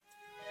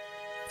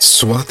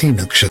Swati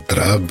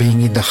Nakshatra,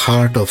 being in the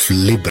heart of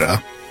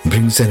Libra,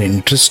 brings an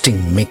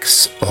interesting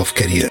mix of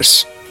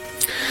careers.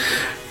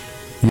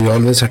 We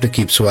always have to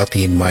keep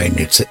Swati in mind.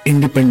 It's an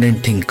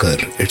independent thinker.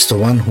 It's the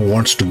one who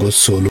wants to go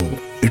solo.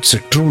 It's a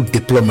true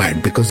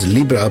diplomat because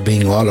Libra,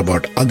 being all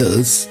about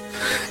others,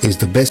 is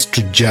the best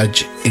to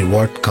judge in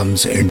what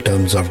comes in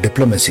terms of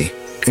diplomacy,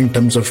 in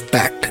terms of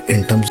tact,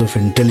 in terms of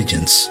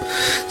intelligence.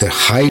 They're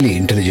highly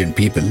intelligent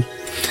people.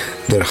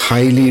 They're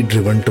highly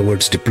driven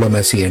towards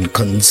diplomacy and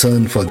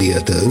concern for the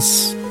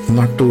others,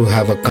 not to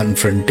have a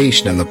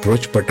confrontational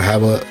approach, but to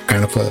have a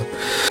kind of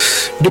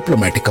a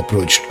diplomatic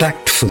approach,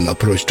 tactful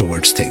approach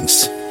towards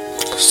things.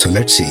 So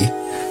let's see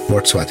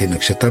what Swati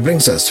Nakshatra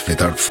brings us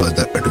without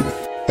further ado.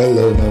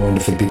 Hello, my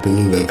wonderful people.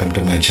 Welcome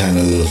to my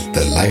channel,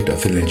 the Light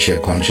of Indonesia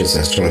Conscious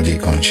Astrology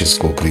Conscious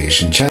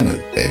Co-Creation channel,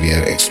 where we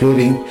are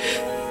exploring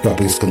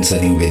topics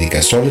concerning Vedic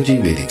astrology,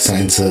 Vedic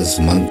sciences,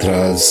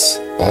 mantras,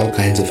 all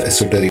kinds of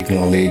esoteric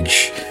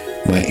knowledge,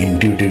 my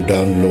intuitive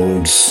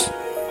downloads,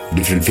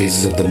 different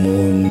phases of the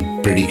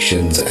moon,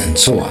 predictions, and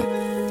so on.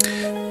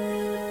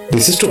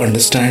 This is to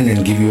understand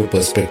and give you a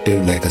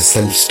perspective like a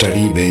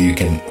self-study where you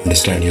can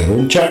understand your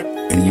own chart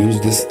and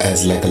use this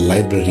as like a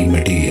library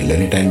material.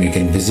 Anytime you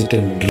can visit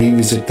and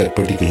revisit that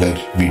particular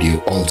video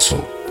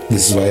also.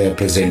 This is why I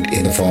present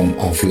in the form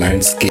of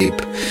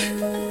landscape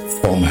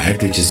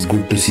format, which is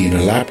good to see in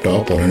a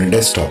laptop or on a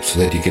desktop so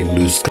that you can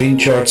do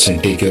screenshots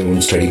and take your own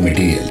study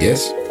material.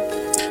 Yes?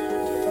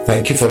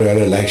 Thank you for all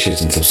your likes,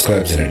 shares and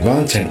subscribes in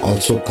advance, and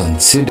also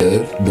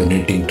consider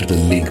donating to the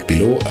link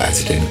below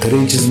as it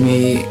encourages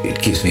me,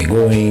 it keeps me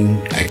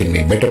going, I can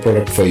make better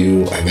product for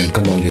you. I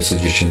welcome all your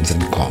suggestions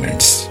and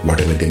comments,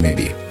 whatever they may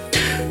be.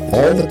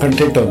 All the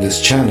content on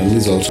this channel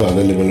is also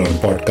available on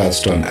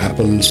podcast on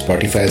Apple,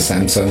 Spotify,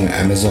 Samsung,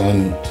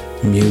 Amazon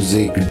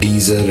Music,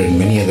 Deezer, and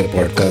many other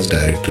podcast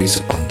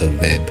directories on the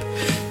web,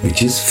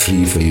 which is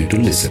free for you to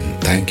listen.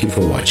 Thank you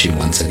for watching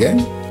once again.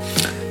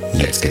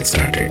 Let's get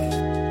started.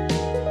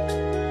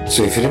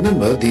 So if you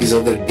remember, these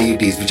are the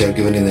deities which are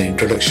given in the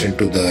introduction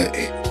to the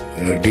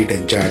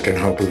D10 chart and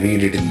how to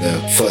read it in the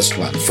first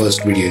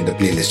video in the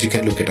playlist. You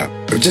can look it up.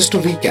 But just to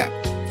recap,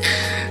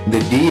 the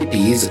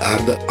deities are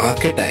the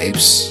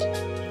archetypes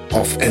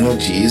of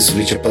energies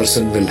which a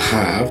person will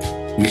have,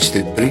 which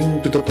they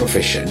bring to the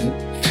profession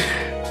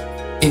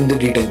in the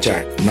D10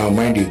 chart. Now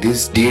mind you,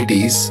 these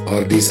deities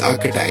or these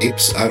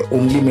archetypes are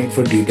only meant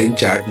for D10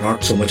 chart,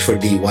 not so much for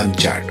D1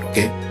 chart,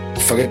 okay?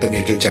 Forget the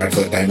natal chart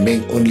for the time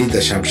being, only the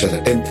Shamsha, the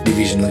 10th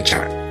divisional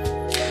chart.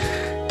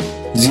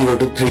 0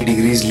 to 3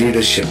 degrees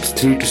leadership,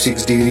 3 to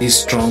 6 degrees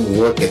strong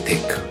work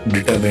ethic,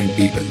 determined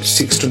people,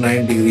 6 to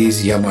 9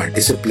 degrees Yama,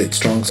 discipline,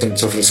 strong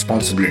sense of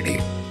responsibility,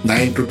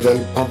 9 to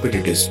 12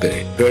 competitive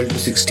spirit, 12 to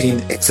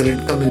 16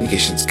 excellent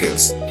communication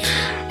skills.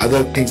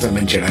 Other things I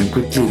mentioned, I'm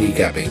quickly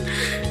recapping.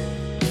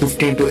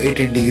 15 to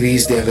 18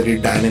 degrees, they are very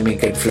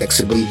dynamic and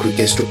flexible,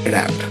 quickest to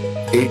adapt.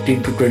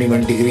 18 to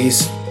 21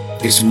 degrees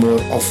is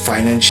more of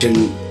financial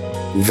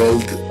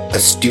wealth,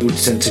 astute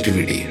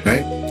sensitivity,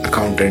 right?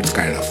 Accountants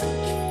kind of.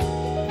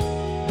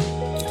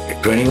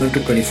 21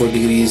 to 24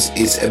 degrees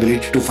is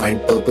ability to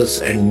find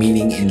purpose and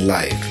meaning in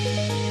life.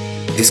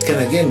 This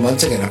can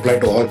once again apply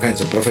to all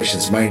kinds of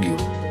professions, mind you.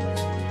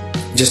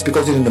 Just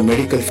because you're in the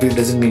medical field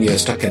doesn't mean you're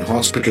stuck in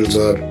hospitals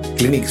or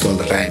clinics all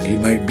the time. You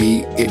might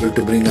be able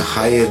to bring a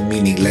higher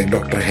meaning, like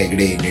Dr.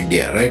 Hegde in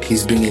India, right?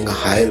 He's bringing a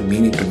higher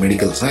meaning to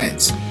medical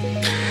science.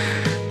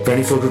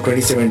 24 to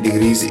 27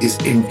 degrees is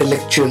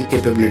intellectual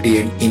capability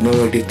and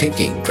innovative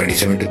thinking.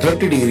 27 to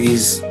 30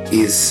 degrees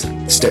is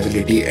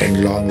stability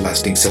and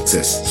long-lasting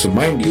success. So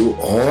mind you,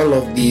 all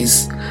of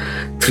these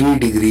 3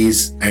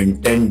 degrees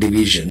and 10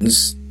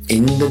 divisions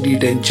in the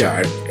D10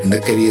 chart, in the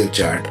career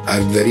chart,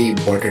 are very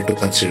important to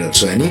consider.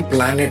 So any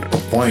planet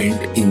or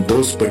point in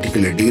those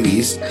particular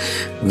degrees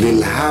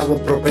will have a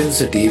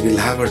propensity, will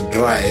have a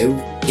drive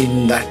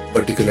in that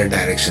particular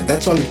direction.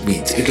 That's all it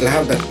means. It will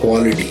have that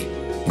quality.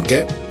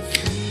 Okay?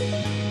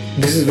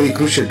 This is very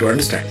crucial to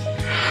understand.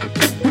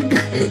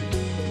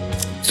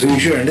 So you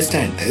should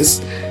understand this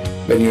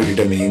when you're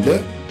determining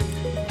the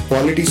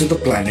qualities of the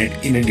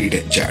planet in a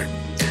D10 chart.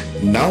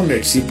 Now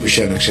let's see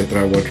Pushya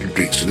Nakshatra, what it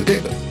brings to the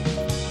table.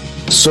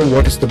 So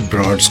what is the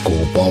broad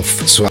scope of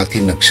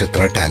Swati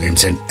Nakshatra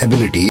talents and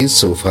abilities?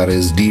 So far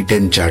as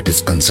D10 chart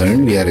is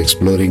concerned, we are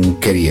exploring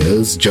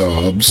careers,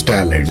 jobs,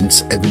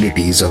 talents,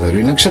 abilities of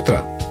every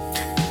nakshatra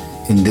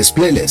in this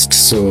playlist.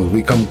 So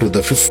we come to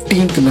the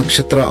 15th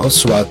nakshatra of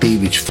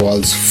Swati, which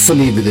falls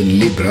fully within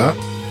Libra.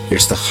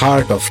 It's the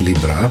heart of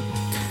Libra.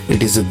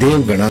 It is a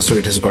Devgana, so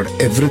it has got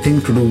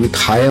everything to do with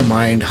higher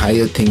mind,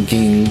 higher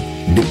thinking,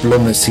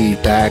 diplomacy,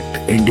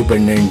 tact,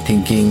 independent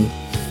thinking.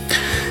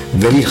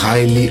 Very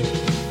highly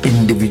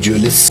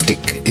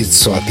individualistic is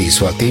Swati.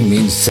 Swati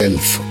means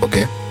self,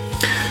 okay?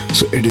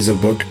 So it is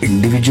about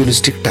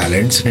individualistic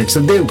talents and it's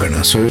a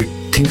Devgana. So it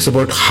thinks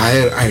about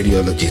higher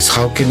ideologies.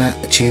 How can I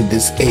achieve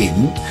this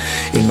aim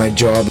in my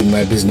job, in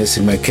my business,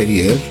 in my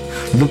career?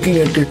 Looking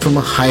at it from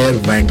a higher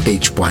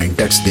vantage point.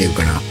 That's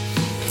Devgana.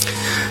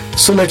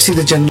 So let's see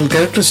the general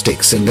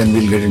characteristics and then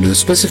we'll get into the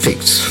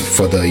specifics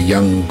for the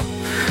young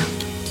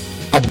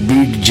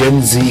upbeat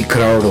Gen Z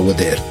crowd over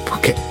there.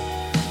 Okay.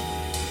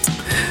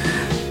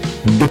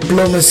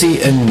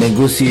 Diplomacy and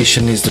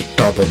negotiation is the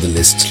top of the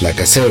list. Like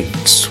I said,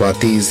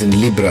 Swati is in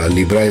Libra.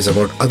 Libra is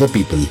about other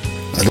people,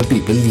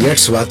 yet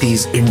Swati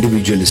is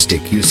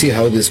individualistic. You see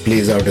how this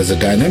plays out as a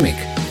dynamic.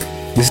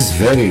 This is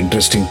very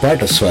interesting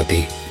part of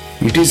Swati.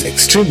 It is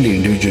extremely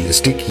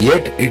individualistic,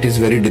 yet it is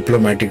very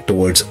diplomatic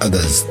towards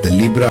others. The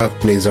Libra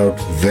plays out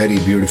very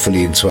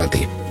beautifully in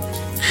Swati.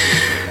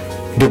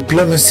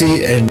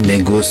 Diplomacy and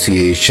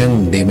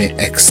negotiation, they may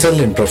excel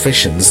in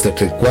professions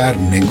that require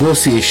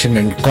negotiation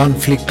and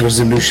conflict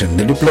resolution.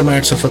 The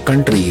diplomats of a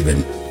country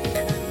even.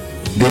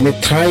 They may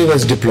thrive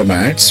as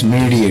diplomats,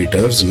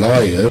 mediators,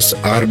 lawyers,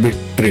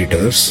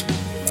 arbitrators,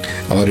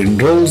 or in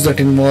roles that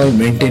involve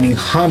maintaining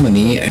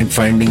harmony and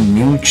finding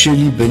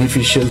mutually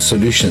beneficial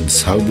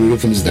solutions. How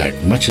beautiful is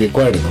that? Much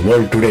required in the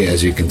world today,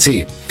 as you can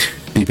see.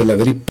 People are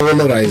very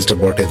polarized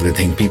about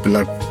everything.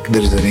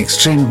 There is an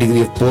extreme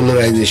degree of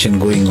polarization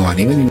going on,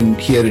 even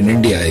here in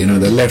India,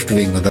 the left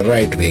wing or the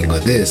right wing or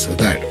this or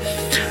that.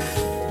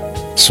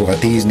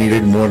 Swati is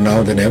needed more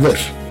now than ever.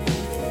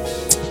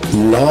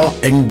 Law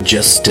and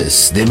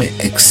justice, they may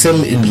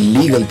excel in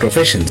legal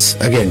professions.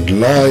 Again,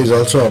 law is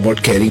also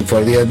about caring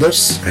for the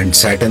others, and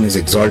Saturn is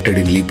exalted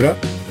in Libra.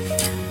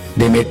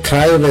 They may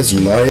thrive as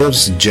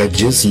lawyers,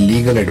 judges,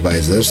 legal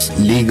advisors,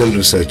 legal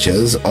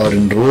researchers, or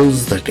in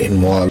roles that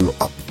involve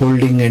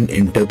upholding and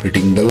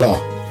interpreting the law.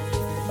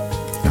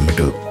 Number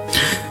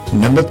 2.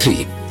 Number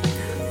 3.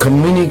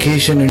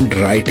 Communication and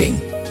writing.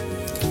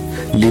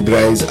 Libra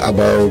is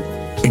about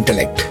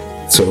intellect.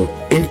 So,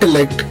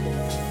 intellect,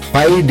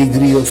 high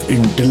degree of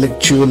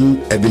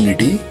intellectual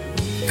ability,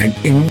 and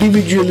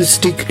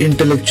individualistic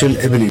intellectual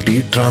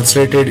ability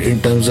translated in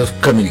terms of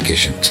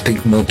communication. So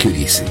think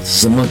Mercury,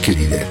 it's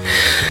Mercury there.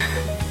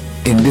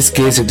 In this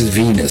case it is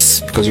Venus,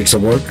 because it's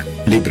about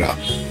Libra.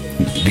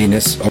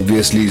 Venus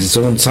obviously is its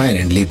own sign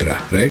in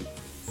Libra, right?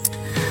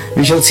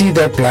 We shall see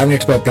that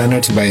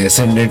planets by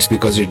ascendants,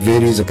 because it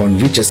varies upon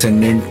which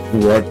ascendant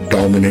what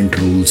dominant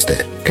rules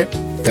there. Okay,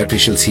 that we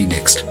shall see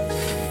next.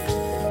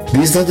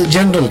 These are the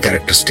general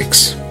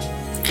characteristics.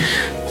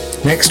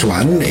 Next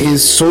one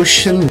is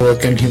social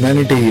work and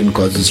humanitarian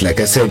causes.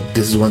 Like I said,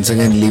 this is once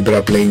again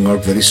Libra playing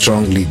out very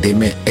strongly. They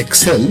may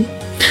excel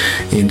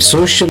in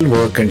social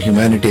work and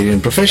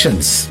humanitarian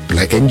professions,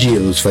 like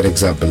NGOs, for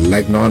example,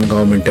 like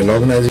non-governmental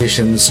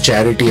organizations,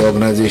 charity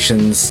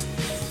organizations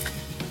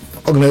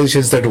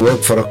that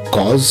work for a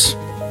cause,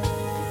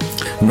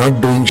 not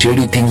doing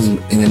shady things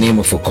in the name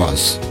of a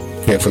cause.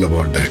 Careful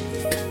about that.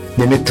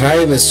 They may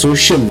thrive as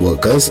social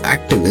workers,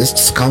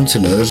 activists,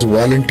 counselors,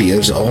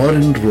 volunteers, or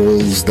in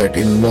roles that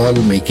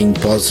involve making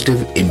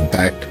positive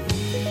impact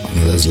on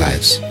others'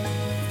 lives.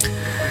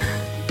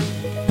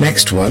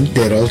 Next one,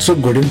 they are also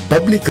good in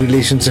public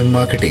relations and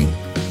marketing.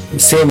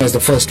 Same as the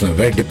first one,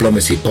 right?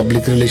 Diplomacy.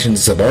 Public relations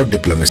is about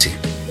diplomacy.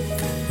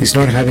 It's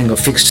not having a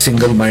fixed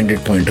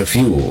single-minded point of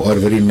view or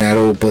very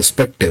narrow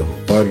perspective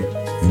or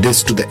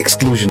this to the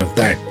exclusion of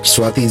that.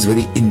 Swati is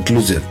very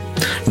inclusive,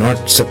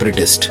 not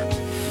separatist.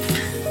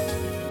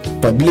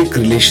 Public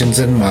relations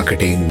and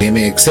marketing. They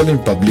may excel in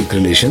public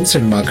relations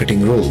and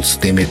marketing roles.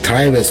 They may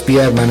thrive as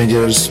PR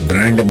managers,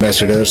 brand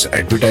ambassadors,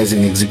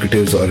 advertising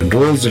executives, or in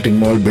roles that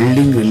involve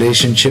building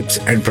relationships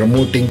and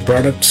promoting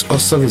products or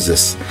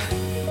services.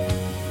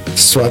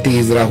 Swati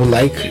is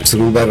Rahu-like. It's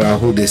ruled by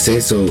Rahu, they say.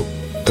 So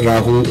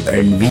Rahu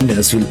and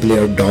Venus will play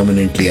out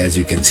dominantly, as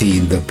you can see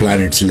in the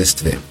planets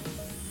list there.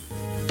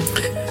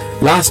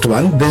 Last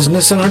one,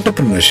 business and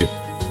entrepreneurship.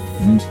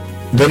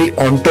 Very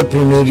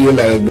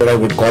entrepreneurial, what I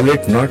would call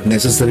it, not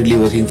necessarily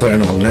working for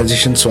an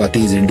organization. Swati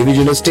is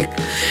individualistic.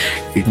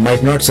 It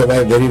might not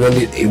survive very well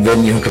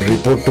when you have to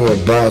report to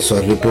a boss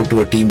or report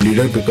to a team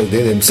leader, because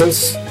they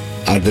themselves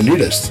are the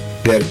leaders.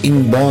 They are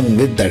inborn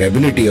with that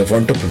ability of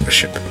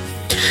entrepreneurship.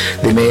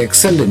 They may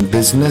excel in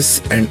business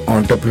and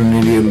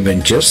entrepreneurial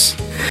ventures.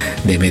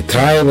 They may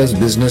thrive as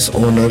business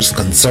owners,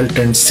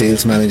 consultants,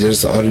 sales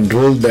managers, or in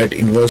roles that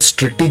involve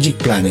strategic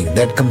planning.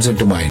 That comes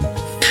into mind.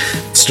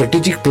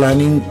 Strategic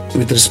planning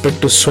with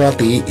respect to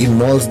Swati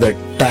involves that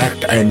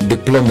tact and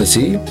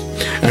diplomacy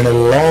and a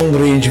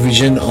long-range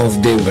vision of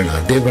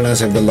Devgana.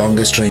 Devganas have the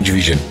longest range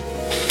vision.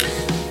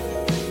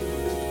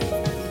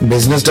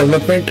 Business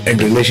development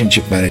and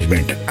relationship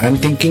management. I'm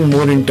thinking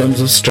more in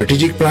terms of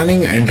strategic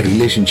planning and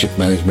relationship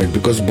management,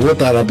 because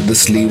both are up the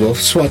sleeve of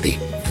Swati,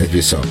 as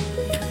we saw.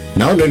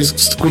 Now let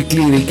us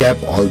quickly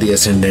recap all the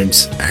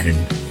ascendants and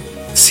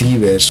see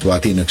where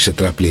Swati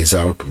Nakshatra plays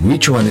out,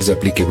 which one is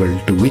applicable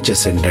to which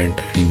ascendant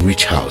in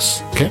which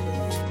house. Okay.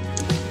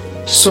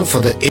 So for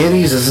the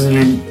Aries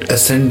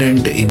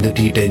ascendant in the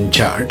D10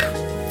 chart,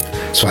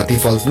 Swati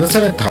falls in the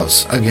 7th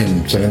house.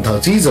 Again, 7th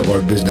house is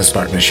about business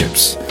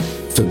partnerships.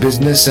 So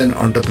business and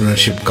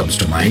entrepreneurship comes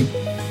to mind.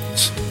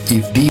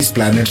 If these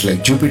planets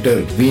like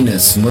Jupiter,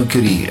 Venus,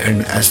 Mercury,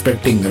 and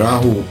aspecting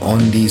Rahu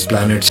on these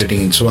planets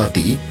sitting in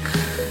Swati,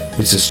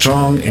 it's a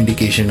strong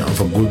indication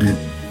of a good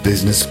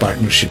business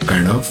partnership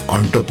kind of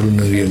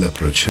entrepreneurial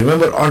approach.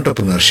 Remember,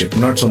 entrepreneurship,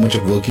 not so much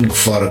of working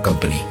for a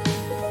company.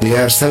 They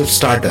are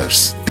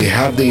self-starters. They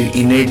have the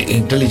innate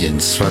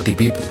intelligence, Swati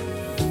people.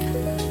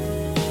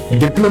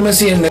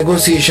 Diplomacy and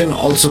negotiation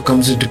also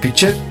comes into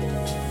picture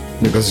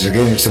because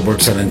again it's about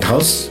 7th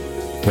house,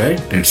 right?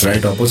 It's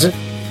right opposite.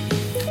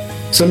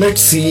 So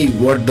let's see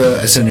what the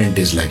ascendant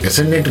is like.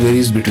 Ascendant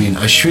varies between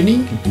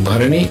Ashwini,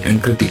 Bharani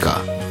and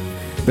Kritika.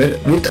 Well,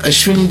 with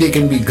Ashwini they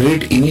can be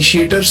great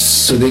initiators,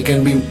 so they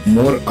can be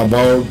more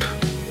about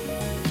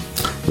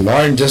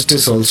law and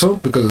justice also,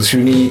 because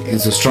Ashwini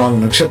is a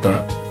strong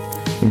nakshatra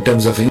in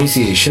terms of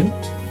initiation,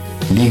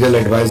 legal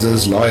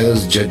advisors,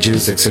 lawyers,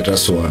 judges, etc.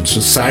 so on. So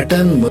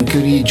Saturn,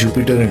 Mercury,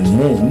 Jupiter and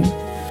Moon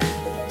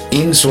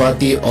in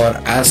Swati or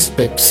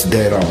aspects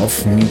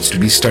thereof needs to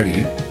be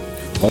studied.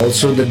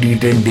 Also the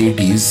D10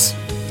 deities.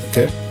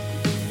 Okay.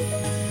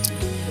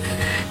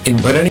 In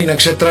Bharani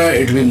Nakshatra,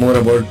 it will be more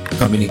about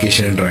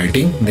communication and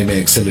writing. They may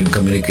excel in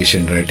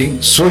communication and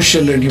writing.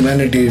 Social and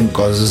humanitarian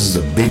causes is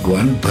a big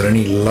one.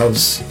 Bharani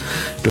loves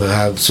to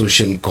have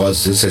social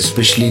causes,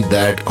 especially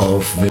that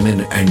of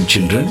women and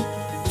children.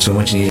 So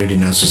much needed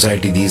in our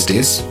society these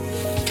days.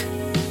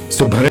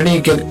 So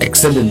Bharani can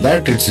excel in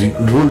that. It's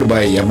ruled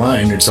by Yama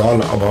and it's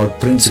all about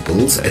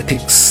principles,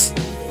 ethics.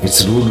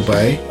 It's ruled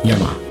by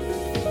Yama,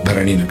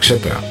 Bharani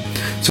Nakshatra.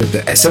 So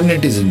the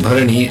ascendant is in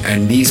Bharani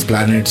and these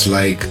planets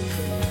like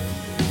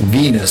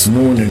Venus,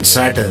 Moon and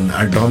Saturn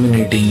are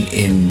dominating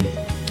in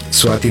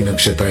Swati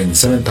Nakshatra in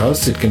 7th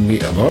house. It can be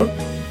about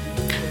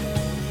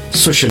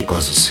social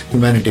causes,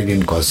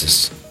 humanitarian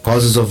causes,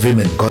 causes of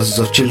women, causes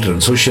of children,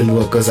 social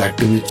workers,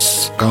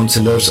 activists,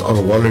 counselors or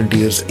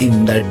volunteers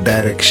in that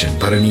direction.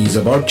 Bharani is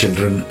about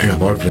children and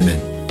about women.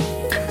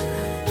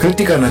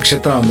 Kritika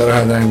Nakshatra on the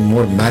other hand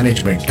more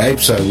management type,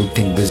 so I would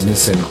think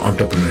business and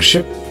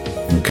entrepreneurship.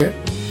 Okay.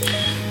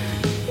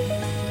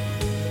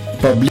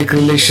 Public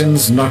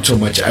relations, not so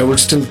much. I would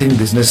still think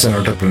business and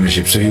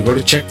entrepreneurship. So you got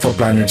to check for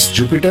planets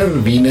Jupiter,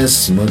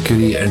 Venus,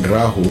 Mercury and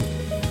Rahu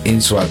in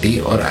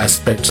Swati or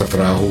aspects of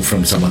Rahu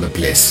from some other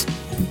place.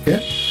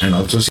 Okay? And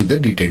also see the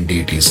D10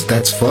 deities.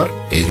 That's for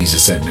Aries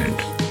ascendant.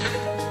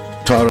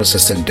 Taurus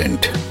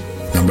ascendant,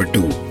 number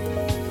 2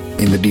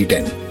 in the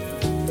D10.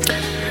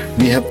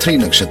 We have 3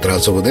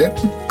 nakshatras over there,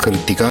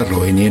 Kritika,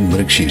 Rohini and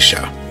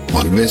Mrikshirsha.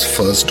 Always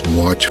first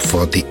watch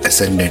for the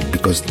ascendant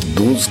because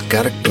those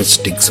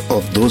characteristics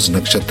of those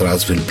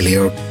nakshatras will play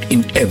out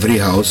in every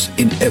house,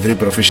 in every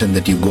profession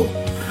that you go.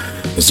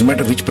 Doesn't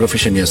matter which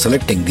profession you're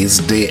selecting. This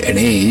day and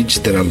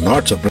age, there are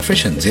lots of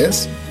professions,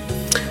 yes?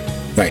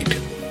 Right.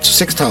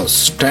 So 6th house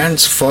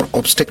stands for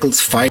obstacles,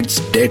 fights,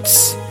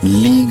 debts,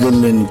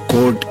 legal and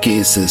court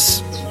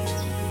cases.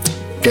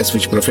 Guess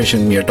which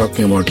profession we are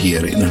talking about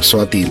here. In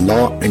Swati,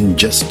 law and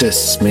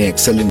justice may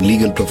excel in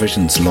legal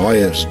professions,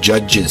 lawyers,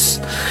 judges,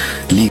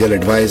 legal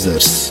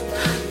advisors,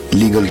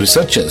 legal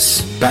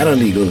researchers,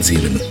 paralegals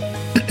even.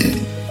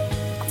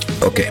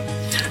 Okay,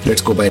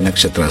 let's go by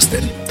nakshatras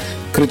then.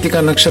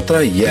 Kritika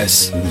Nakshatra,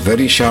 yes,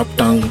 very sharp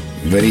tongue,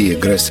 very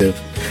aggressive,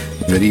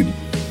 very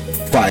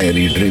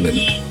fiery driven.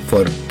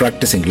 For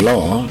practicing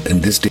law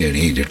in this day and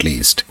age at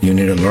least, you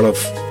need a lot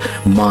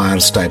of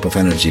Mars type of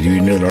energy.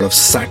 You need a lot of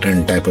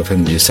Saturn type of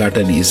energy.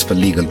 Saturn is for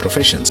legal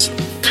professions.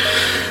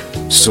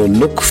 So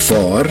look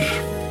for,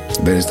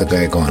 where is the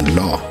guy gone?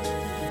 Law.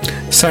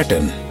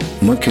 Saturn,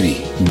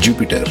 Mercury,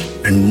 Jupiter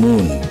and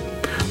Moon.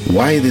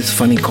 Why this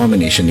funny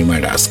combination, you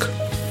might ask?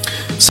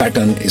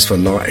 Saturn is for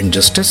law and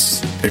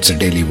justice. It's a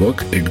daily work.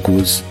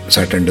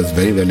 Saturn does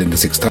very well in the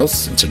 6th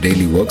house. It's a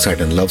daily work.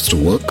 Saturn loves to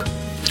work.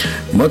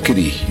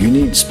 Mercury, you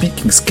need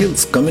speaking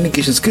skills,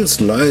 communication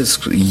skills. Lawyers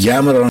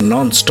yammer on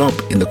non-stop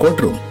in the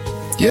courtroom.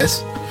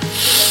 Yes?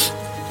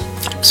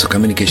 So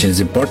communication is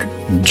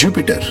important.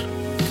 Jupiter,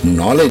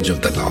 knowledge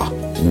of the law.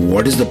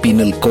 What is the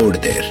penal code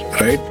there,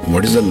 right?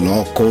 What does the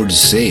law code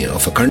say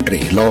of a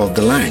country, law of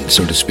the land,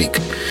 so to speak?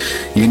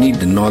 You need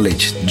the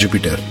knowledge,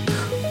 Jupiter.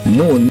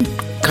 Moon,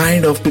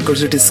 kind of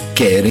because it is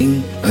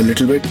caring a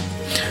little bit.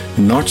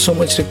 Not so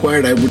much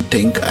required, I would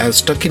think. I have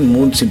stuck in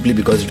Moon simply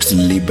because it's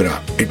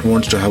Libra. It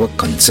wants to have a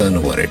concern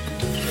over it.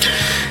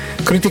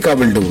 Kritika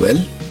will do well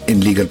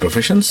in legal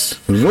professions.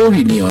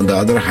 Rohini, on the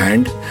other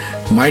hand,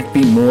 might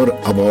be more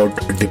about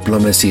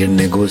diplomacy and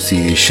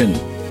negotiation.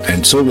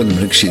 And so will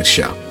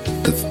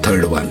Mrikshirsha, the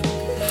third one.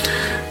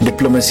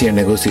 Diplomacy and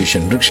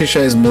negotiation.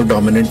 Mrikshirsha is more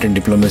dominant in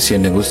diplomacy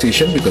and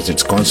negotiation because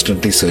it's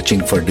constantly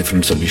searching for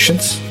different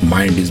solutions.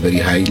 Mind is very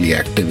highly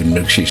active in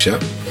Mrikshirsha.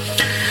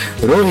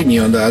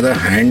 Rohini, on the other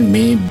hand,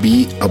 may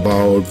be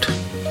about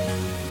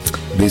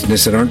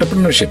business and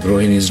entrepreneurship.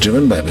 Rohini is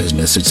driven by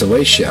business. It's a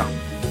Vaishya.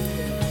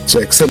 So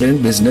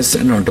excellent business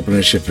and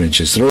entrepreneurship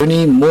branches.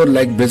 Rohini, more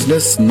like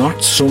business,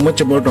 not so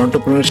much about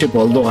entrepreneurship,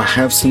 although I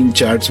have seen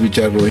charts which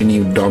are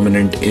Rohini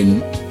dominant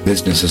in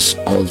businesses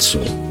also.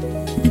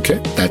 Okay,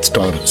 that's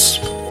Taurus.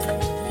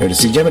 Let us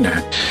see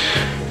Gemini.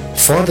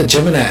 For the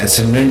Gemini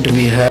ascendant,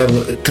 we have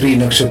 3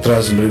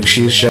 nakshatras,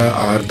 Mrikshirsha,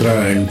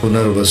 Ardra and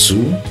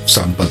Punarvasu,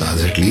 some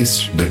padas at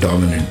least, the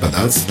dominant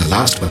padas. The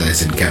last pada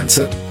is in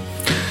Cancer.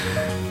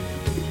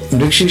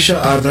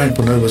 Mrikshirsha, Ardra and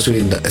Punarvasu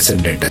in the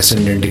ascendant.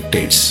 Ascendant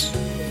dictates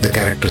the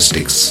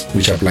characteristics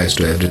which applies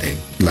to everything,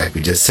 like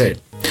we just said.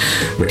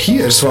 But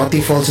here,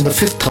 Swati falls in the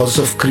fifth house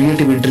of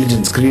creative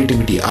intelligence,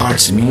 creativity,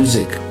 arts,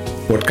 music.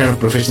 What kind of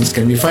professions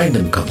can we find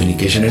in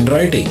communication and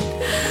writing,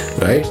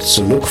 right?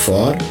 So look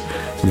for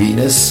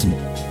Venus,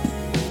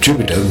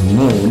 Jupiter,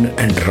 Moon,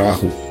 and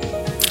Rahu.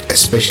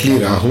 Especially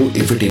Rahu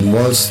if it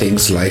involves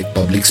things like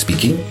public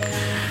speaking,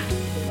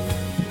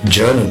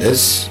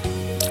 journalists,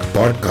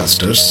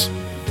 podcasters,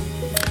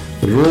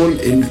 role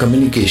in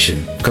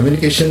communication.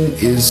 Communication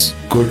is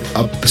good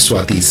up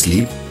Swati's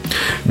sleeve,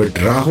 but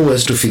Rahu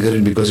has to figure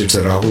in because it's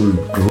a Rahu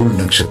ruled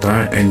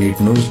nakshatra and it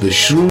knows the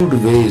shrewd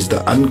ways,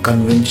 the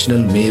unconventional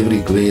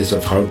maverick ways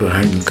of how to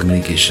handle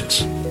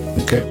communications.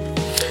 Okay.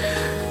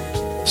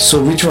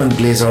 So which one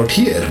plays out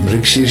here?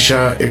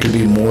 Mrikshirsha, it will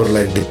be more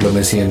like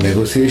diplomacy and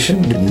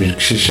negotiation.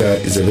 Mrikshirsha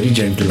is a very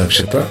gentle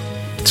nakshatra.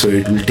 So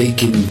it will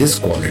take in this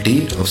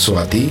quality of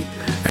Swati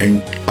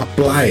and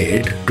apply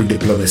it to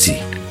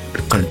diplomacy.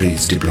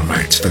 Countries,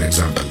 diplomats, for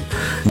example.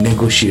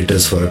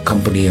 Negotiators for a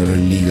company or a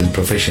legal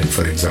profession,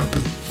 for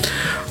example.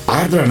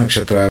 Ardra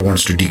nakshatra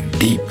wants to dig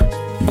deep,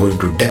 go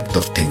into depth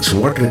of things.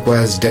 What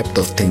requires depth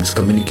of things?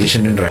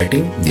 Communication and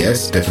writing?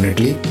 Yes,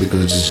 definitely,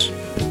 because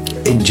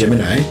in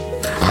Gemini,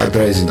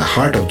 Ardra is in the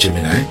heart of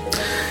Gemini.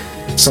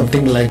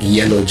 Something like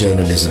yellow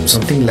journalism,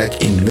 something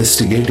like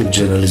investigative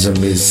journalism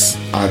is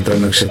Ardra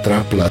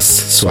Nakshatra plus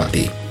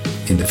Swati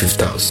in the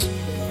fifth house.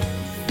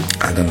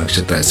 Ardra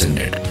Nakshatra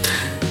ascendant.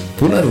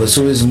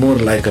 Punarvasu is more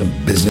like a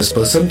business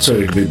person, so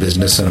it will be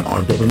business and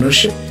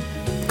entrepreneurship,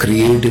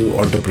 creative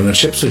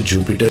entrepreneurship. So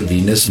Jupiter,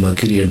 Venus,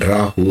 Mercury, and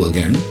Rahu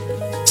again.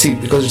 See,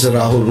 because it's a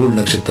Rahu ruled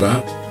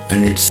nakshatra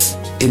and it's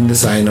in the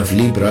sign of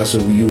Libra, so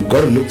you've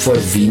got to look for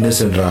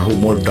Venus and Rahu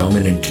more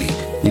dominantly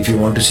if you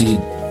want to see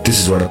this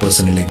is what a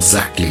person will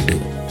exactly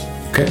do.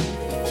 Okay?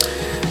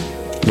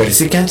 Let us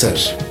see Cancer.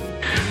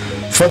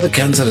 For the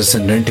Cancer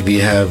ascendant, we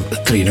have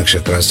 3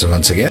 nakshatras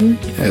once again.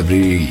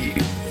 Every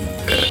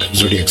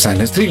zodiac sign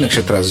has 3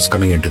 nakshatras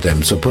coming into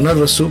them. So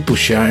Punarvasu,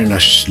 Pushya, and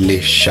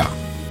Ashlesha.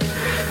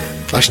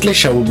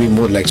 Ashlesha would be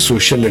more like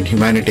social and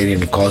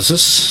humanitarian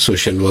causes,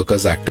 social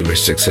workers,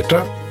 activists,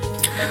 etc.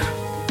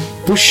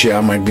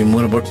 Pushya might be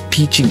more about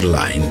teaching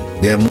line.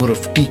 They are more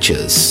of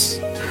teachers.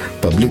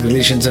 Public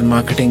relations and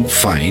marketing,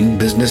 fine.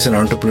 Business and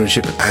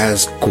entrepreneurship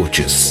as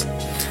coaches.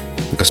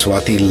 Because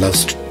Swati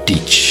loves to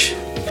teach.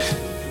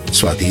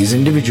 Swati is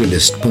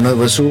individualist.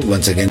 Punarvasu,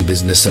 once again,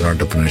 business and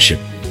entrepreneurship.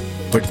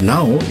 But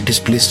now it is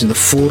placed in the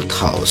 4th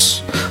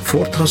house.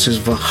 4th house is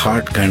for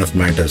heart kind of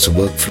matters,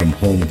 work from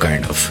home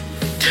kind of.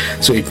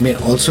 So it may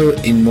also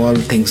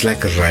involve things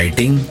like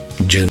writing,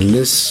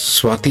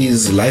 journalists.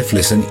 Swati's life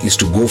lesson is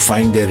to go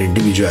find their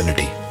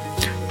individuality,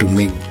 to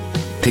make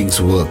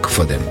things work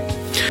for them.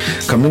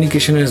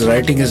 Communication as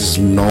writing is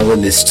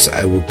novelists,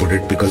 I would put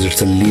it, because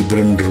it's a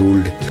Libran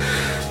ruled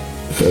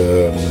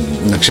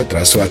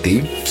nakshatra,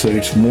 Swati. So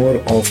it's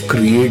more of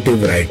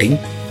creative writing,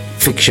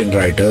 fiction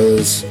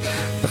writers,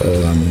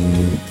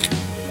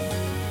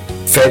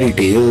 fairy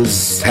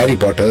tales, Harry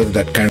Potter,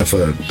 that kind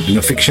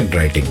of fiction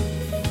writing.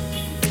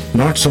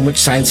 Not so much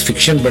science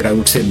fiction, but I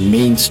would say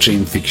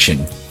mainstream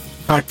fiction,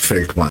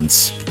 heartfelt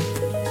ones.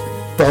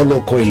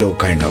 Paulo Coelho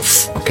kind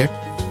of, okay?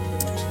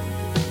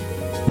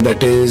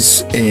 That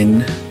is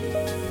in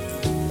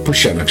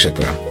Pushya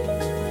Nakshatra,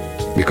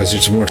 because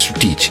it wants to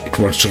teach, it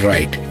wants to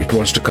write, it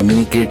wants to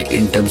communicate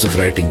in terms of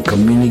writing,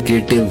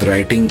 communicative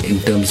writing in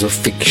terms of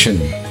fiction,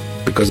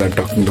 because I'm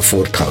talking the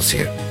 4th house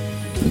here,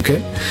 okay?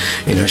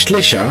 In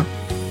Ashlesha,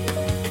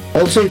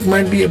 also it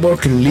might be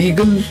about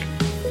legal,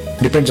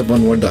 depends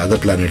upon what the other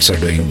planets are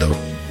doing though.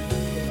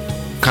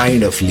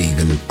 Kind of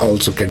legal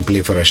also can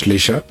play for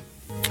Ashlesha,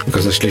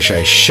 because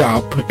Ashlesha is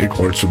sharp, it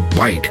wants to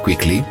bite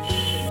quickly,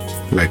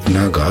 like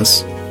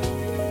Nagas.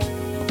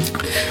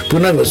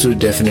 Punarvasu is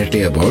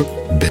definitely about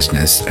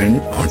business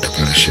and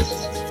entrepreneurship.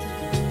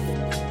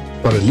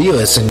 For a Leo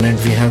ascendant,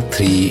 we have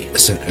 3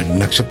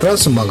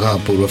 nakshatras, Magha,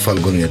 Purva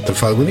Falguni, Uttar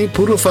Falguni.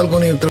 Purva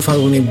Falguni, Uttar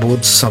Falguni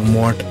both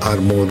somewhat are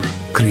more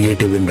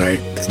creative in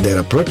their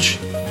approach.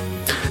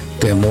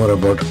 They are more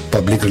about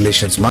public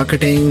relations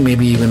marketing,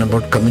 maybe even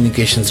about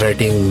communications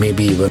writing,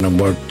 maybe even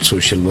about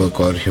social work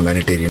or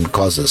humanitarian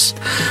causes.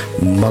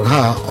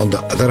 Magha, on the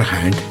other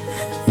hand,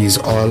 is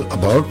all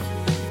about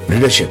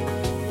leadership,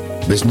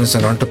 business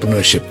and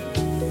entrepreneurship,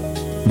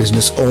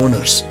 business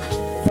owners.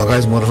 Magha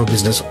is more of a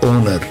business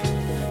owner,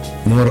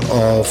 more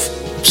of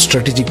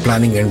strategic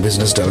planning and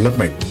business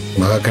development.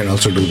 Magha can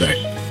also do that.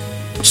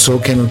 So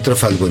can Uttar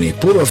Falguni.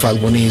 Purva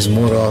Falguni is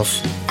more of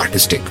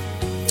artistic.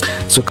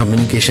 So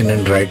communication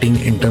and writing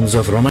in terms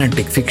of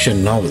romantic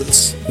fiction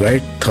novels,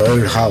 right?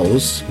 3rd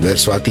house, where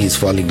Swati is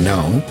falling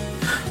now,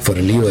 for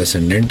a Leo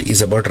ascendant,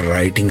 is about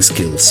writing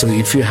skills. So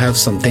if you have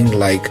something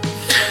like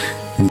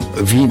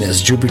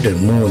Venus, Jupiter,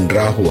 Moon,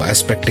 Rahu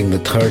aspecting the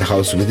 3rd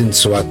house within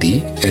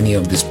Swati, any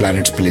of these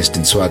planets placed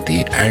in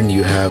Swati, and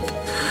you have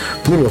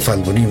Purva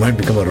Falguni, you might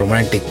become a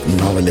romantic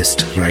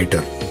novelist,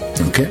 writer.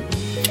 Okay?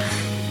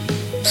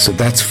 So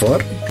that's for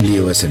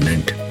Leo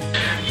ascendant.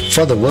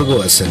 For the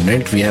Virgo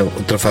ascendant, we have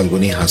Uttara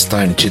Falguni, Hasta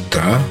and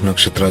Chitra,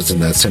 Nakshatras in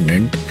the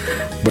ascendant.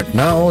 But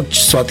now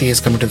Swati has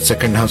come into the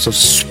second house of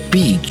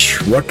speech.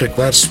 What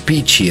requires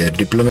speech here?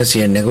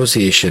 Diplomacy and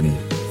negotiation,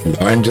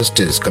 law and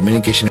justice,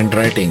 communication and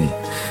writing.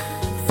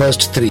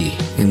 First three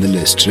in the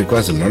list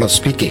requires a lot of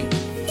speaking.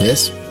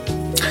 Yes?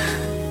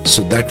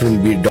 So that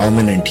will be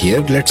dominant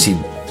here. Let's see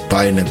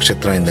by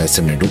Nakshatra in the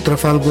ascendant. Uttara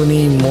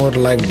Falguni, more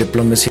like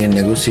diplomacy and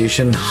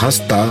negotiation.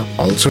 Hasta,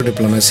 also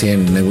diplomacy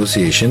and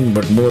negotiation,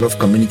 but more of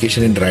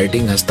communication and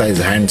writing. Hasta is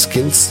hand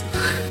skills.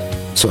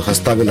 So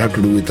Hasta will have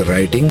to do with the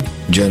writing,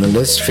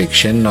 journalist,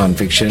 fiction,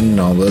 non-fiction,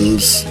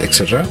 novels,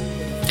 etc.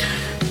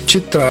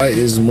 Chitra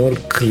is more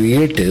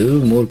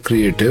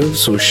creative,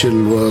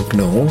 social work,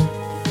 no.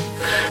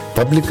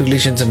 Public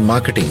relations and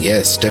marketing,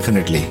 yes,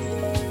 definitely.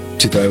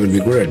 Chitra will be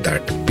good at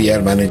that.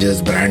 PR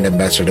managers, brand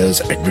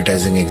ambassadors,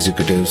 advertising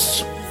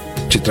executives.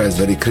 Chitra is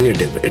very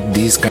creative.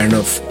 These kind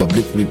of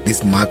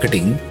this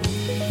marketing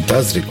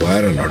does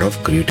require a lot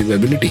of creative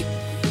ability.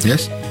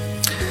 Yes?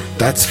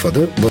 That's for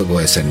the Virgo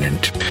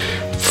ascendant.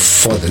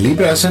 For the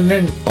Libra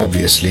ascendant,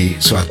 obviously,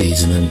 Swati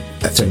is in an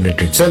ascendant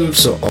itself,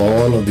 so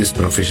all of these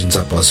professions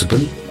are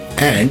possible,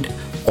 and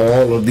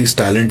all of these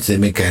talents they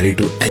may carry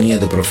to any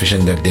other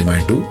profession that they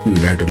might do. You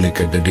will have to look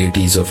at the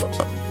deities of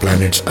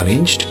planets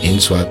arranged in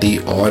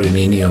Swati or in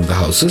any of the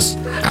houses,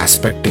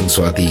 aspecting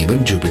Swati,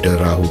 even Jupiter,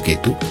 Rahu,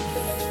 Ketu.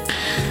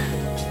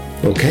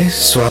 Okay,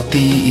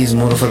 Swati is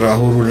more of a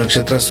Rahu ruled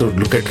nakshatra, so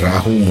look at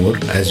Rahu more,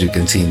 as you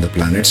can see in the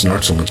planets,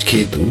 not so much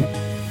Ketu.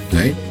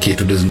 Right?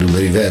 Ketu doesn't do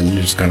very well.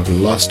 It's kind of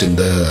lost in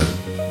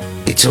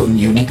its own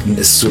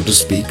uniqueness, so to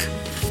speak.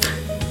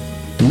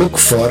 Look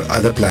for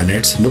other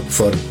planets, look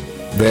for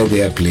where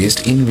they are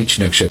placed, in which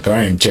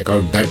nakshatra, and check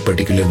out that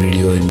particular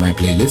video in my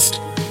playlist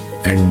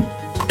and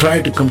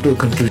try to come to a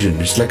conclusion.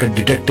 It's like a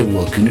detective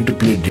work. You need to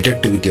play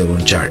detective with your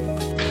own chart.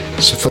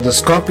 So for the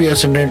Scorpio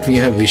ascendant, we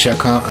have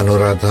Vishakha,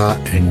 Anuradha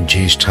and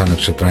Jyeshtha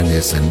nakshatra in the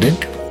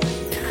ascendant.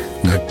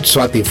 Now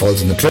Swati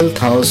falls in the 12th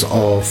house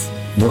of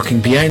working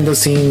behind the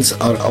scenes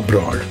or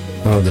abroad.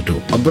 One of the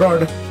two.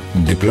 Abroad,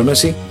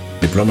 diplomacy.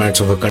 Diplomats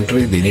of a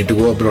country, they need to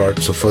go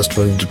abroad. So first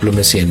one,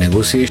 diplomacy and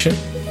negotiation.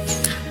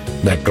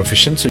 That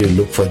profession. So you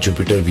look for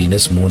Jupiter,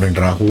 Venus, Moon and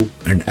Rahu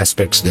and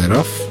aspects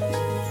thereof.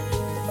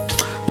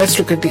 Let's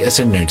look at the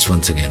ascendants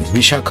once again.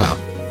 Vishakha,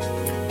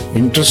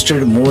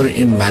 interested more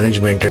in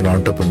management and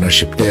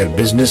entrepreneurship. Their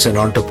business and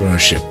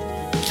entrepreneurship.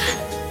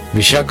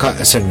 Vishakha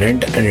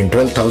ascendant, and in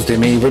 12th house they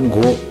may even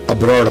go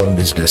abroad on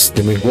business.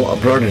 They may go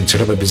abroad and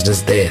set up a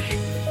business there,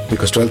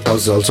 because 12th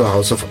house is also a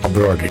house of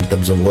abroad in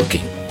terms of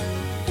working.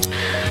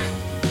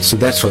 So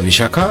that's for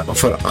Vishakha.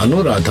 For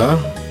Anuradha,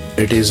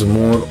 it is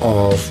more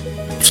of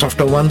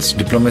softer ones,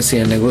 diplomacy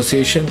and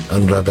negotiation.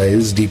 Anuradha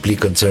is deeply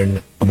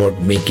concerned about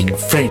making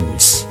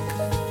friends.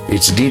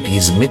 Its deity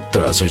is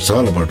Mitra, so it's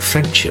all about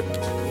friendship.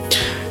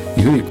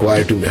 You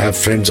require to have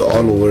friends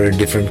all over in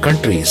different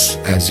countries,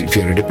 as if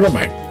you're a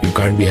diplomat. You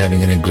can't be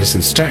having an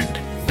aggressive stand,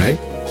 right?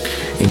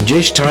 In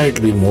Jyeshtha, it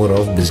will be more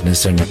of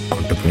business and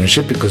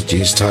entrepreneurship, because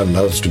Jyeshtha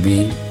loves to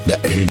be the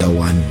elder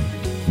one.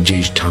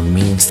 Jyeshtha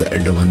means the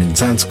elder one in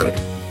Sanskrit.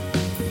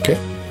 Okay?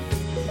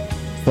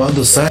 For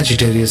the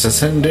Sagittarius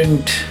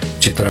ascendant,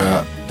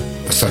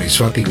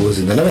 Swati goes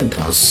in the 11th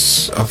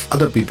house of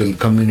other people,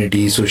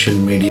 community, social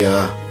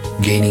media,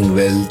 gaining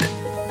wealth,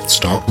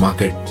 stock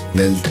market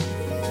wealth,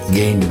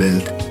 gained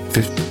wealth.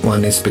 5th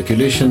one is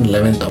speculation,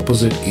 11th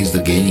opposite is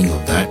the gaining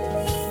of that.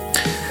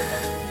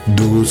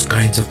 Those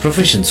kinds of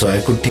professions. So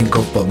I could think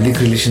of public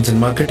relations and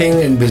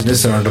marketing and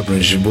business and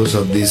entrepreneurship. Both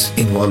of these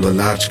involve a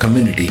large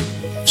community.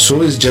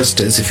 So is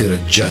justice if you're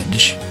a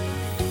judge.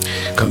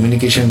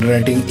 Communication and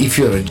writing if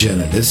you're a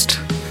journalist.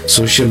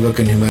 Social work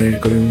and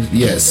humanitarian,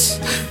 yes.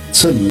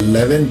 So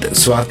 11th,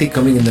 Swati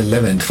coming in the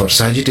 11th for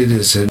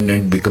Sagittarius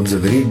ascendant becomes a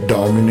very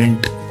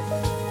dominant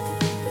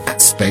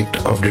aspect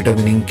of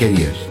determining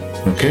career,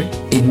 okay,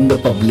 in the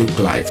public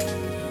life,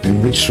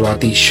 in which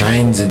Swati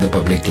shines in the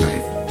public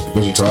life,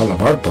 because it's all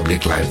about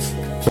public life.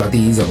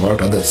 Swati is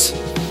about others,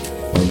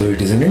 although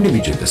it is an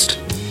individualist.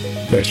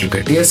 Let's look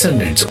at the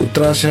ascendants.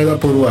 Uttarashada,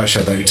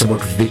 Purvashada, it's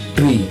about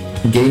victory,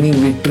 gaining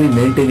victory,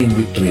 maintaining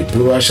victory.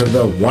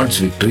 Purvashada wants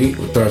victory,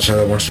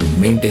 Uttarashada wants to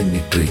maintain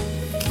victory.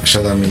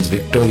 Ashada means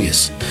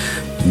victorious.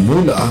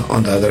 Mula,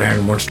 on the other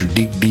hand, wants to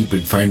dig deep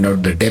and find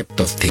out the depth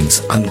of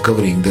things,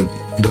 uncovering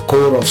the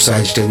core of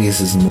Sagittarius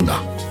is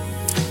Mula.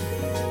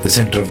 The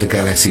center of the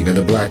galaxy where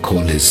the black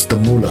hole is, the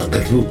Mula,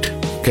 the root.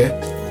 Okay?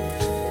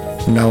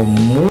 Now,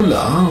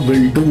 Mula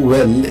will do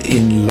well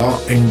in law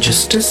and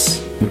justice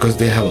because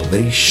they have a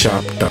very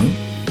sharp tongue.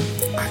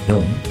 I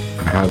know,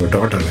 I have a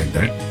daughter like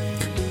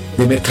that.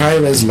 They may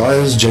thrive as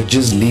lawyers,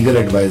 judges, legal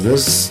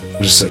advisors,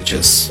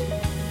 researchers.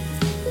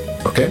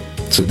 Okay?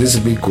 So this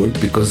will be good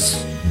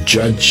because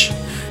judge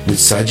with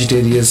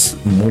Sagittarius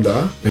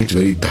Mula, it's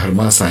very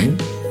dharma sign.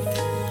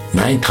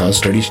 9th house,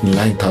 traditional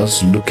 9th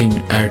house, looking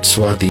at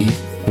Swati,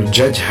 the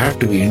judge have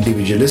to be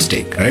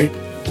individualistic, right?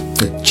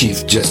 The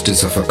chief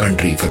justice of a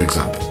country, for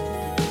example,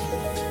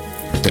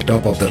 at the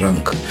top of the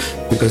rank,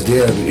 because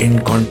they are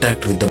in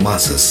contact with the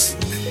masses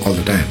all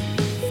the time.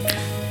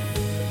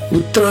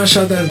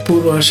 Uttarashada and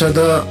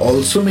Purvashada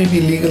also may be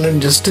legal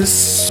and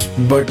justice,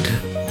 but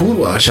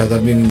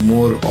Purvashada may be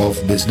more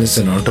of business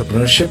and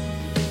entrepreneurship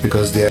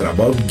because they are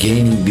about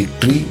gaining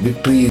victory.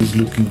 Victory is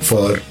looking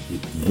for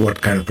what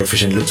kind of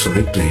profession looks for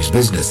victory? It's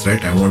business,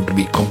 right? I want to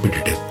be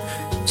competitive.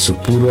 So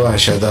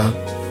Purvashada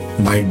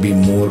might be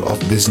more of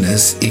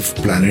business if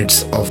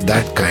planets of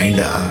that kind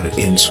are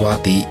in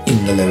Swati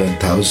in the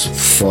 11th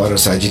house for a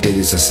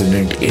Sagittarius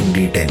ascendant in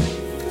D10.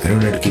 I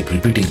don't have to keep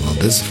repeating all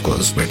this, of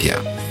course, but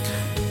yeah.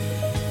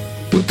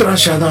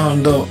 Uttarashada,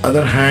 on the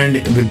other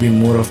hand, will be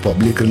more of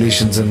public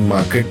relations and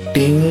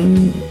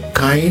marketing,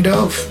 kind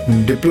of.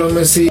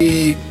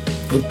 Diplomacy,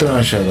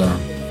 Uttarashada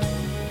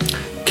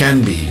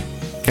can be.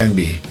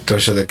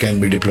 Uttarashada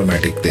can be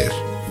diplomatic there,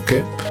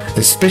 okay?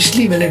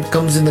 Especially when it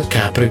comes in the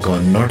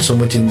Capricorn, not so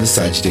much in the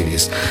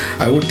Sagittarius.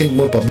 I would think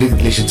more public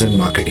relations and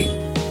marketing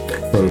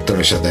for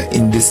Uttarashada.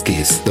 In this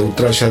case, the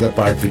Uttarashada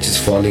part which is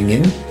falling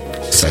in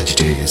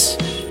Sagittarius.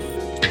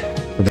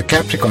 For the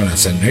Capricorn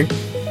ascendant,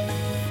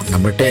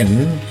 number 10,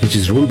 which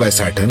is ruled by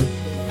Saturn,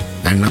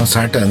 and now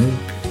Saturn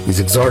is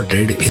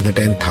exalted in the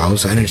 10th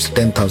house, and its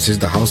 10th house is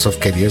the house of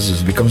careers,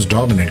 which becomes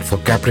dominant for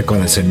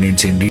Capricorn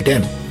ascendants in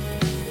D10.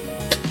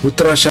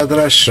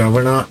 Uttarashadra,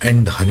 Shravana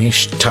and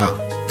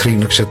Dhanishta, 3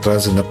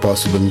 nakshatras in the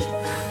possible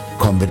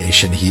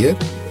combination here,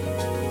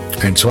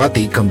 and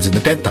Swati comes in the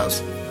 10th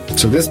house.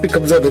 So this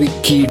becomes a very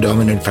key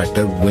dominant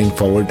factor going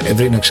forward.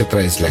 Every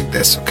nakshatra is like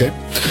this, okay?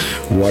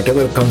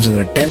 Whatever comes in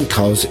the 10th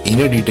house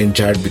in a D10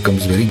 chart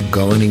becomes very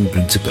governing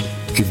principle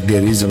if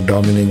there is a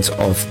dominance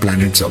of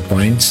planets or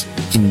points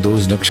in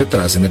those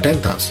nakshatras in the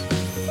 10th house.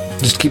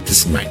 Just keep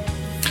this in mind.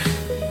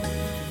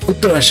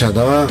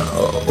 Uttarashada,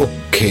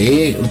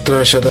 okay,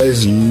 Uttarashada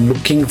is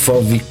looking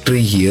for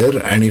victory here,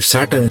 and if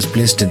Saturn is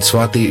placed in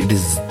Swati, it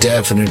is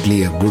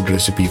definitely a good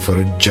recipe for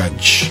a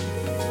judge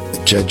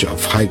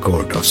of High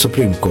Court, of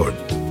Supreme Court,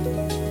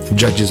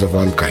 judges of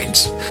all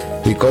kinds,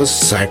 because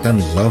Saturn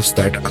loves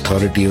that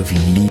authority of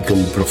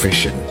legal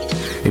profession.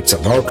 It's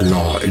about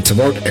law, it's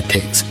about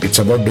ethics, it's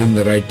about doing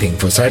the right thing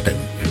for Saturn.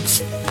 It's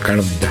kind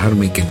of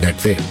dharmic in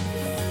that way.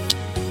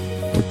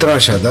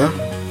 Uttarashada,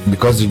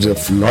 because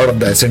it's a lot of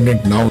the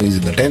ascendant now is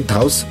in the 10th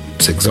house,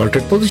 it's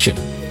exalted position.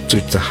 So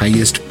it's the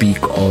highest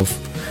peak of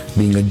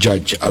being a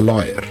judge, a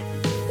lawyer.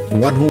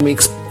 One who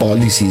makes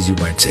policies, you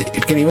might say.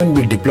 It can even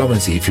be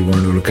diplomacy if you want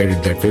to look at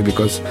it that way,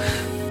 because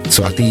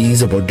Swati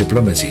is about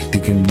diplomacy.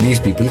 These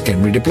people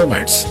can be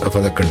diplomats of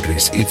other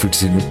countries if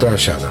it's in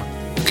Uttarashada.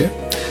 Okay?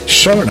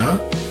 Shravana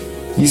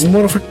is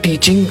more of a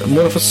teaching,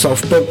 more of a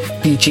softer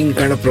teaching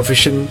kind of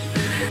profession.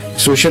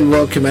 Social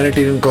work,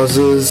 humanitarian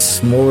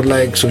causes, more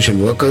like social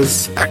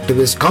workers,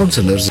 activists,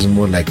 counselors is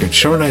more like it.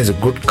 Shravana is a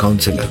good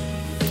counselor.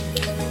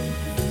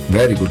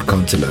 Very good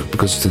counselor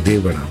because it's a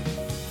Devana.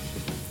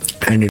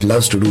 And it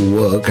loves to do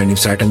work, and if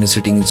Saturn is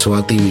sitting in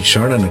Swati with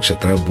Shravana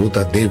Nakshatra, both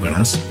are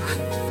Devanas.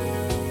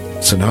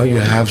 So now you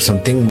have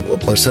a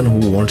person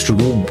who wants to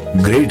do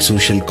great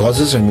social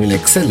causes and will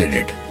excel in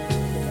it.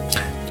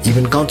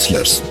 Even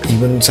counselors,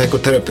 even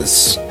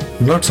psychotherapists.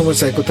 Not so much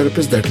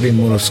psychotherapists, that will be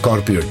more of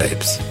Scorpio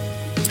types.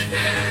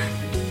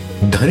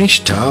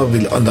 Dhanishta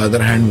will, on the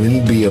other hand,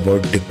 will be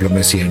about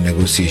diplomacy and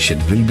negotiation,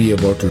 will be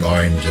about law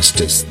and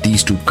justice,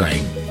 these two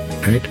kind,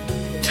 right?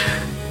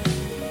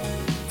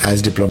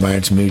 As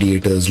diplomats,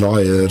 mediators,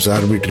 lawyers,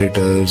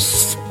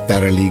 arbitrators,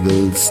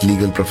 paralegals,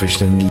 legal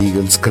profession,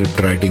 legal script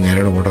writing, I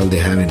don't know what all they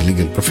have in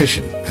legal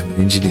profession. I'm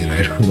an engineer,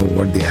 I don't know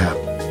what they have.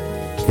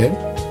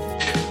 Yeah?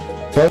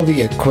 For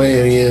the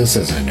Aquarius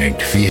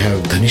ascendant, we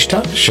have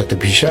Dhanishta,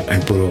 Shatabhisha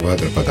and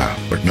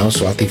Purvabhadrapada. But now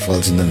Swati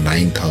falls in the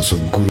 9th house of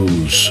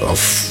gurus, of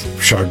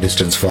short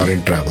distance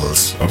foreign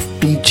travels, of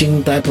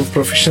teaching type of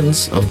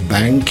professions, of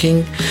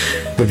banking.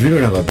 But we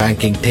don't have a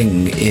banking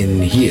thing in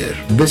here.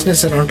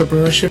 Business and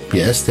entrepreneurship,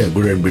 yes, they are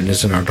good at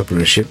business and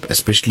entrepreneurship,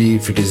 especially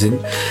if it is in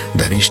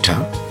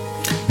Dhanishta.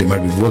 They might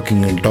be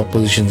working in top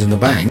positions in the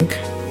bank,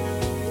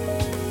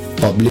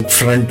 public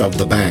front of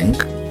the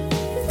bank,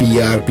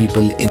 PR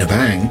people in a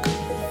bank.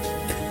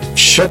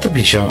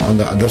 Shatabhisha on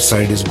the other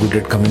side is good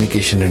at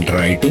communication and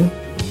writing,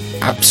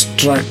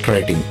 abstract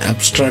writing,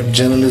 abstract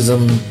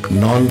journalism,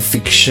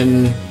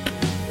 non-fiction,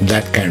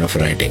 that kind of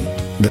writing.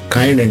 The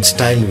kind and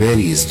style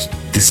varies.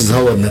 This is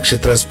how a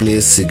nakshatra's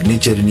place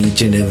signature in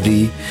each and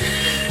every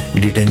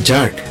D10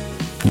 chart.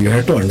 You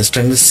have to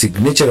understand the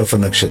signature of a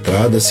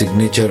nakshatra, the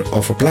signature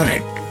of a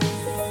planet,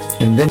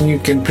 and then you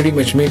can pretty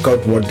much make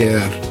out what they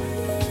are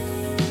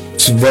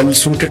well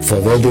suited for,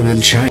 where they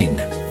will shine.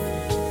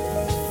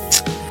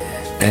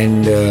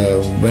 And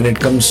when it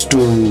comes to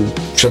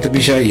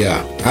Shatabhisha,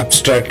 yeah,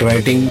 abstract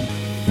writing,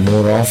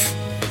 more of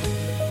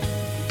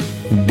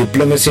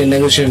diplomacy and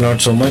negotiation,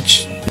 not so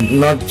much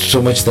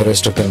the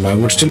rest of them. I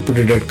would still put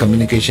it at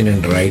communication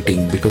and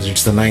writing because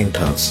it's the 9th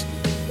house.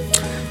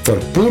 For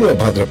Purva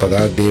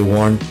Bhadrapada, they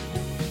want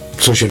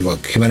social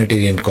work,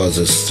 humanitarian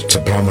causes. It's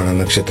a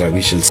Brahmana nakshatra.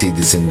 We shall see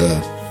this in the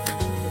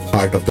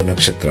heart of the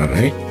nakshatra,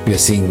 right? We are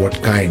seeing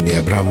what kind they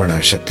are,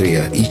 Brahmana,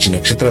 Kshatriya. Each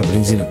nakshatra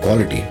brings in a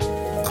quality,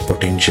 a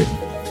potential,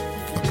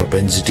 a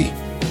propensity.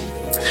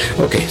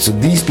 Okay, so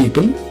these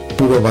people,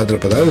 Purva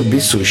Bhadrapada would be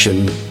social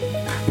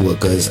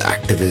workers,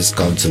 activists,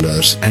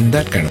 counselors, and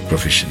that kind of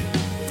profession.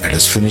 Let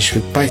us finish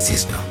with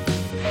Pisces now.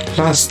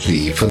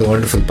 Lastly, for the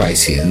wonderful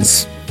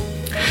Pisceans,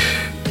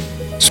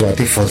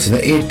 Swati falls in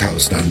the 8th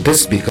house. Now,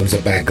 this becomes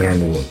a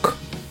background work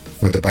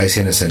for the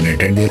Piscean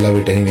ascendant, and they love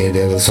it anyway.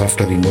 They are the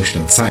softer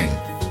emotional sign.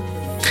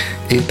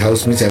 8th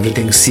house means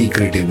everything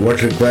secretive.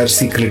 What requires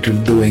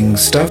secretive doing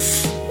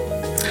stuff?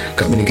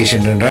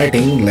 Communication and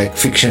writing, like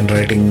fiction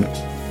writing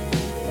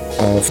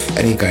of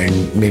any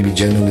kind, maybe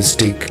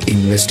journalistic,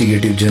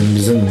 investigative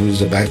journalism, who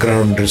is a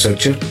background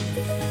researcher.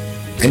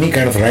 Any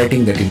kind of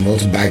writing that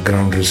involves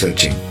background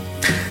researching.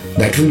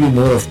 That will be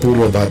more of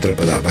Purva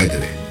Bhadrapada, by the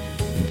way.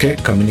 Okay,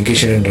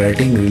 communication and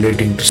writing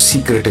relating to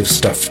secretive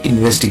stuff,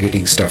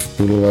 investigating stuff.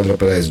 Purva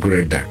Bhadrapada is good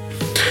at that.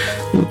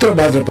 Uttara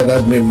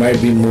Bhadrapada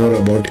might be more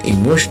about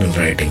emotional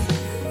writing.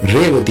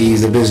 Revati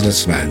is a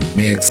businessman,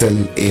 may excel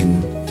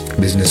in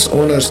business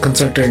owners,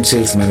 consultants,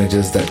 sales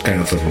managers, that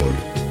kind of a role.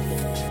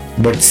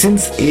 But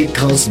since 8th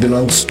house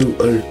belongs to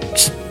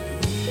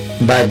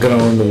a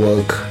background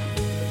work,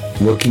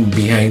 working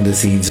behind the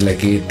scenes, like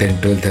 8th and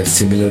 12th have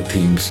similar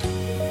themes,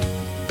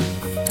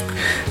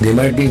 they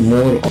might be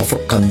more of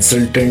a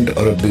consultant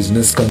or a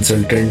business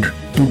consultant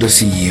to the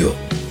CEO,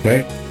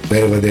 right?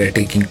 Wherever they are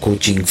taking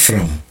coaching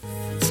from.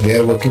 So they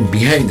are working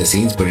behind the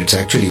scenes, but it's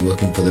actually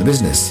working for the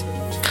business.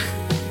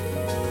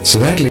 So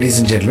that, ladies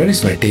and gentlemen,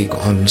 is my take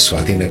on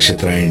Swati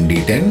Nakshatra in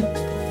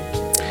D10.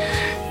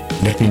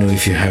 Let me know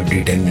if you have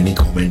D10, any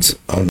comments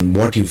on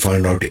what you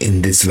found out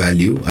in this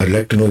value. I'd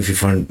like to know if you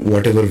found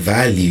whatever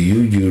value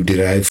you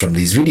derive from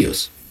these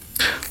videos.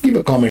 Leave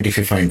a comment if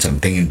you find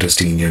something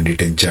interesting in your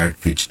D10 chart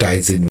which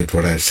ties in with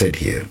what I've said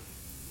here.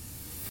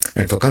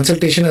 And for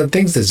consultation and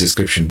things, there's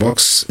description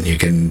box. You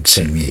can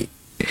send me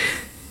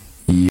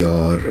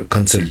your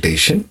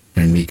consultation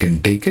and we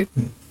can take it.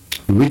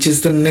 Which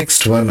is the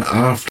next one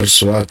after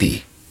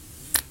Swati?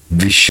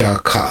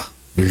 Vishakha.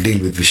 We'll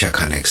deal with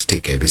Vishakha next.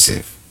 Take care. Be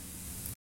safe.